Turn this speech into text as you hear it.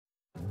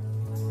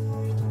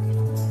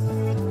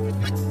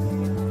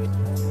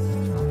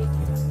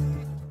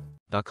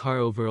Dakar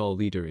overall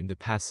leader in the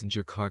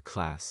passenger car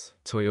class,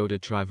 Toyota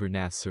driver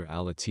Nasser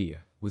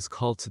Al-Attiyah, was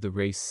called to the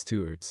race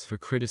stewards for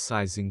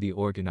criticizing the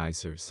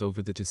organizers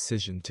over the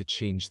decision to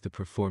change the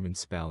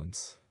performance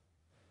balance.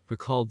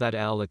 Recall that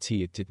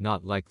Al-Attiyah did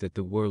not like that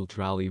the World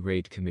Rally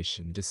Raid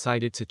Commission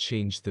decided to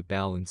change the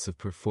balance of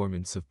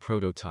performance of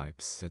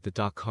prototypes at the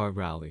Dakar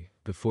Rally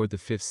before the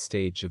fifth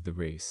stage of the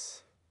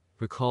race.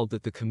 Recall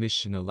that the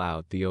Commission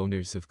allowed the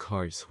owners of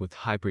cars with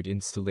hybrid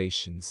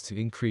installations to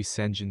increase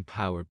engine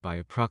power by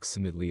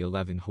approximately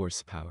 11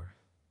 horsepower.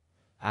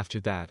 After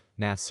that,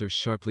 Nasser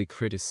sharply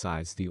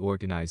criticized the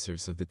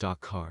organizers of the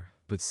Dakar,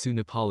 but soon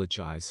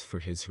apologized for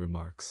his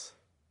remarks.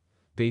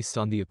 Based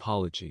on the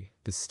apology,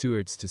 the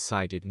stewards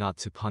decided not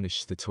to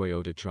punish the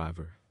Toyota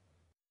driver.